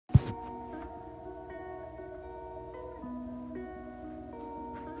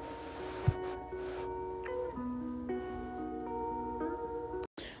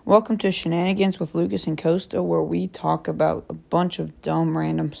Welcome to Shenanigans with Lucas and Costa, where we talk about a bunch of dumb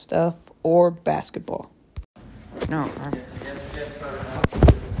random stuff or basketball. No.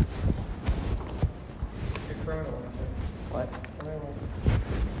 What?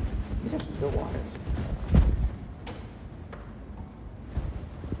 These are some good waters.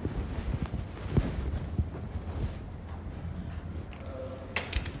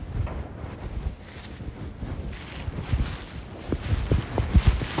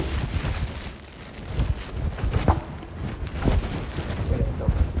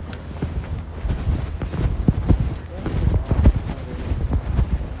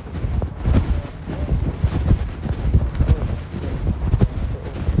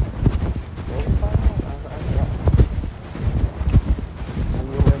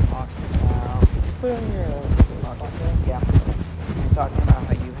 Talking about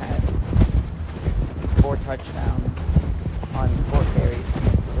how you had 4 touchdowns on 4 carries.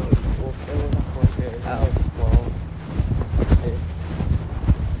 It wasn't 4 carries. Oh. It was 12.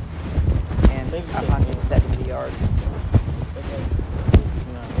 And 170 yards.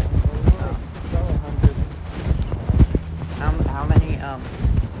 How many did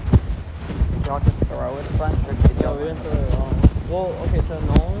y'all just throw it a bunch, or did y'all? We didn't throw it all. Well, okay, so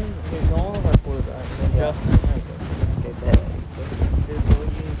Nolan was our quarterback. And Justin,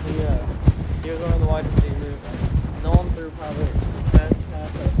 he was one of the wide receivers. And Nolan threw probably the best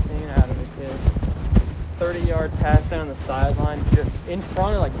pass I've seen out of the kid. 30-yard pass down the sideline, just in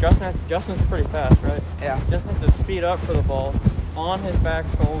front of, like, Justin's pretty fast, right? Yeah. Justin had to speed up for the ball on his back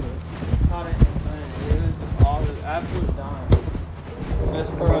shoulder. Caught it and it was just all this absolute dime.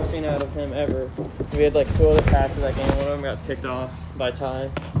 Best throw I've seen out of him ever. We had like 2 other passes that game. One of them got picked off by Ty,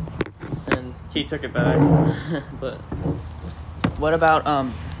 and he took it back. But What about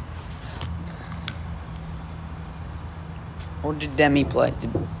or did Demi play? Did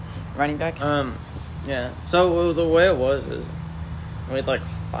running back? yeah. So the way it was is we had like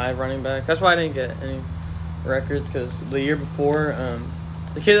 5 running backs. That's why I didn't get any records, because the year before,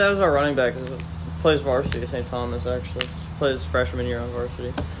 the kid that was our running back plays varsity at St. Thomas, actually. Plays freshman year on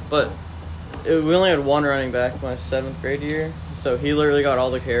varsity. But we only had 1 running back my 7th grade year, so he literally got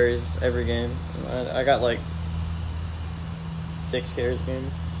all the carries every game. I got like 6 carries a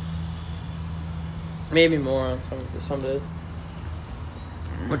game. Maybe more on some days.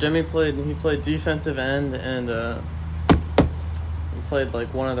 But Jimmy played defensive end, and he played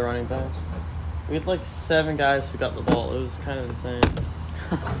like one of the running backs. We had like 7 guys who got the ball. It was kind of insane.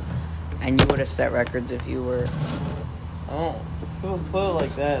 And you would have set records if you were. I don't. People put it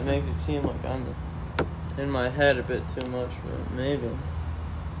like that, it makes it seem like I'm in my head a bit too much, but maybe.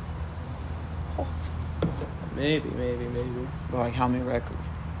 Maybe. Like how many records?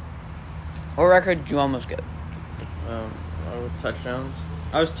 What record did you almost get? Touchdowns.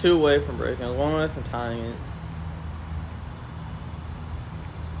 I was 2 away from breaking. I was 1 away from tying it.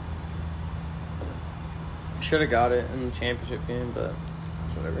 Should have got it in the championship game, but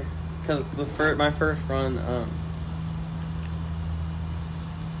whatever. Because my first run,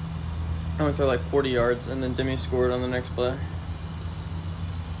 I went through like 40 yards, and then Demi scored on the next play.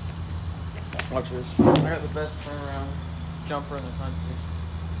 Watch this. I got the best turnaround jumper in the country.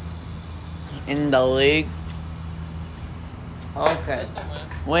 In the league? Okay. It's a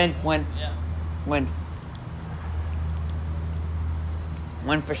win. Win. Yeah.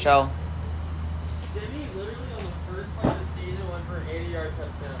 Win for show. Demi literally on the first play of the season went for an 80-yard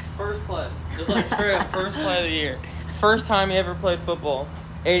touchdown. First play. Just like straight up first play of the year. First time he ever played football.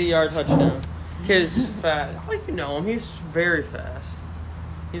 80-yard touchdown. Kid's fast. How do you know him? He's very fast.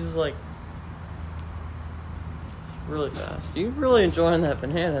 He's like really fast. You really enjoying that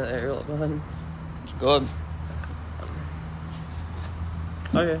banana there, bud? It's good.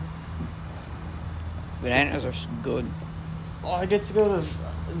 Okay. Bananas are good. Oh, I get to go to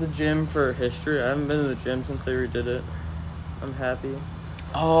the gym for history. I haven't been to the gym since they redid it. I'm happy.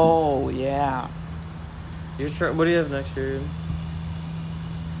 Oh, yeah. What do you have next year?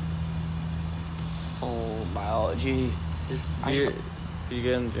 Oh, biology. Do you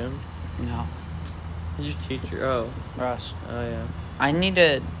get in the gym? No. You're your teacher. Oh. Russ. Oh, yeah. I need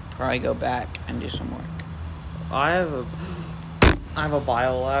to probably go back and do some work. I have a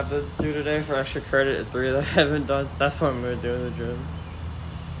bio lab that's due today for extra credit at 3 that I haven't done. So that's what I'm going to do in the gym.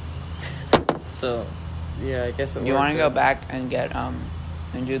 So, yeah, I guess it You want to go back and get, and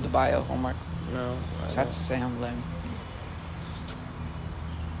do the bio homework? No. So that's Sam Lynn.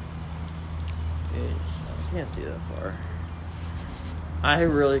 I can't see that far. I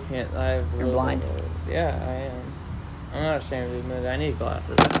really can't. You're blind? Yeah, I am. I'm not ashamed to admit it. I need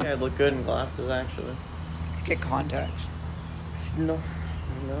glasses. I think I'd look good in glasses, actually. Get contacts. No.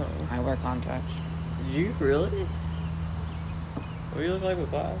 No. I wear contacts. You really? What do you look like with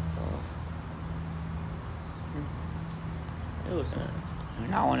glasses on? What are you looking at? I do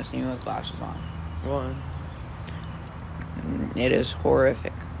not want to see me with glasses on. Why? It is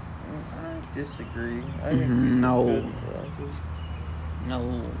horrific. I disagree. I Mhm, think no. good with glasses. No,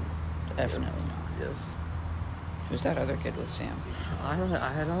 definitely not. Yes. Who's that other kid with Sam? I don't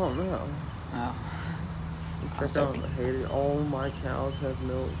know. Oh. Check out the Heyday. All my cows have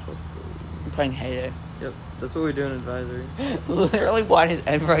milk. Let's go. I'm playing Heyday. Yep, that's what we do in advisory. Literally, why does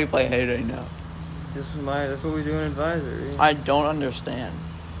everybody play Heyday now? That's what we do in advisory. I don't understand.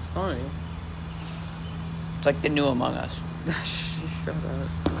 It's funny. It's like the new Among Us. Shut up.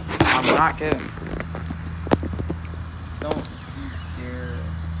 I'm not kidding. Don't dare.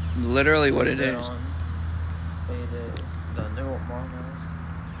 Literally what it put is. on Heyday. The new Among Us.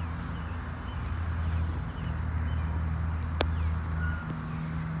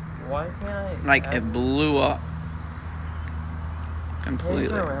 Why can't I? Like, it blew up. It's Completely.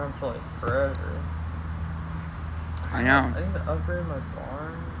 been around for like forever. I know. I need to upgrade my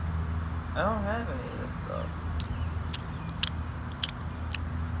barn. I don't have any of this stuff.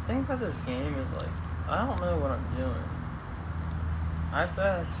 The thing about this game is like, I don't know what I'm doing. I have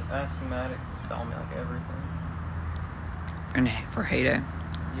to ask Maddox to sell me like everything. And for Heyday.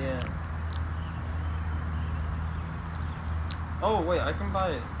 Yeah. Oh wait, I can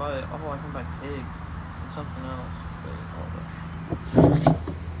buy I can buy pig or something else. Wait, hold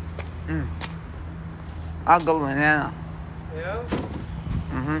on. I'll go banana. Yeah?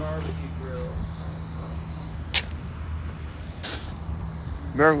 Mm-hmm. Barbecue grill.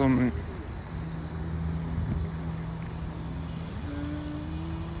 Burger meat.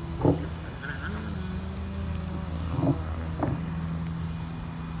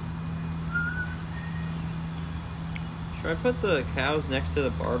 Should I put the cows next to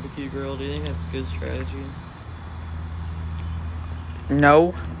the barbecue grill? Do you think that's a good strategy?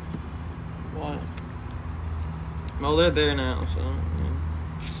 No. Why? Well, they're there now, so. Yeah.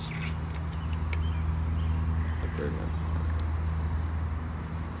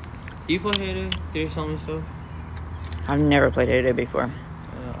 Do you play Heyday? Do you sell me stuff? I've never played Heyday before.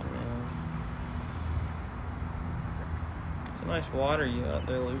 Oh, man. It's a nice water you out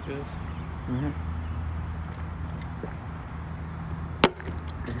there, Lucas. Mm-hmm.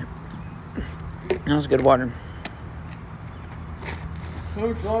 That was good water. How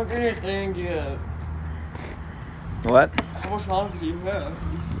much longer anything do you have? What? How much longer do you have?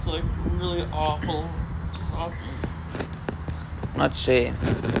 It's like really awful. Let's see.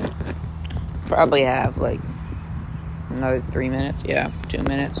 Probably have like another 3 minutes. Yeah, 2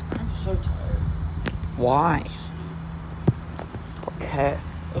 minutes. I'm so tired. Why? Okay.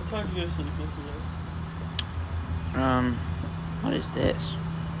 What time do you go to sleep yesterday? What is this?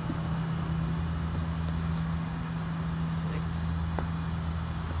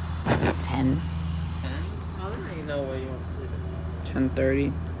 10. 10? Oh, there ain't no way you want to sleep at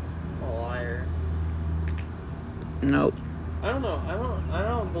 10:30. a liar. Nope. I don't know. I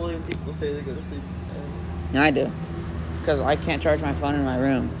don't believe people say they go to sleep at 10. I do. Because I can't charge my phone in my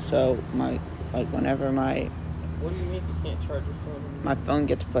room. So whenever my What do you mean you can't charge your phone? my phone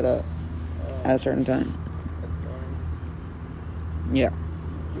gets put up at a certain time. That's fine. Yeah.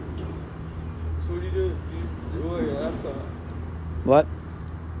 So what do you do? You do your laptop? What?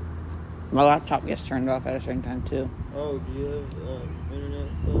 My laptop gets turned off at a certain time too. Oh, do you have internet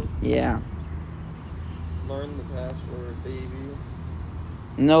stuff? Yeah. Learn the password, baby.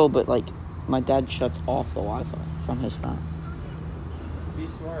 No, but like my dad shuts off the Wi-Fi from his phone. Be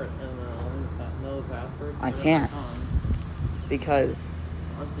smart and know the password. I can't. Because.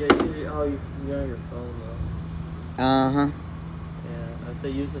 Yeah, usually. Oh, you on your phone though. Uh-huh. Yeah, I say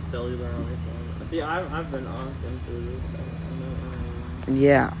use the cellular on your phone. See, I've been honking through this. I know.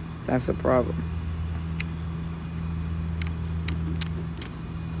 Yeah, that's the problem.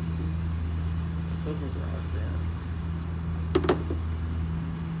 Cooking garage band.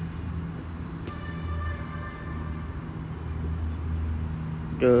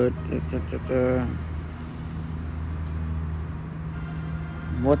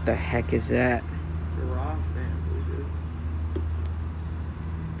 What the heck is that? Garage band,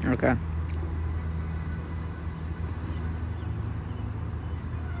 dude. Okay.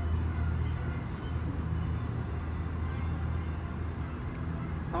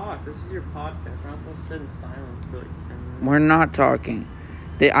 Talk. This is your podcast. We're not supposed to sit in silence for like 10 minutes. We're not talking.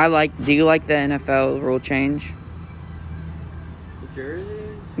 Do you like the NFL rule change? The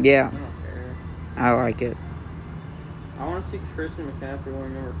jerseys? Yeah, I don't care. I like it. I want to see Christian McCaffrey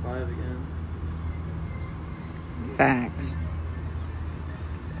wearing number 5 again. Facts.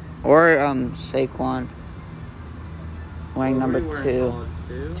 Or Saquon. Wearing What were number you wearing 2. in college,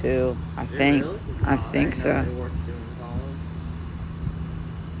 too? Two. I Yeah, think. really? I Oh, think didn't know so. they wore 2 in college.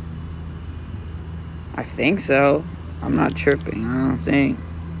 I think so. I'm not tripping. I don't think.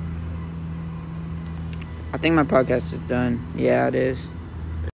 I think my podcast is done. Yeah, it is.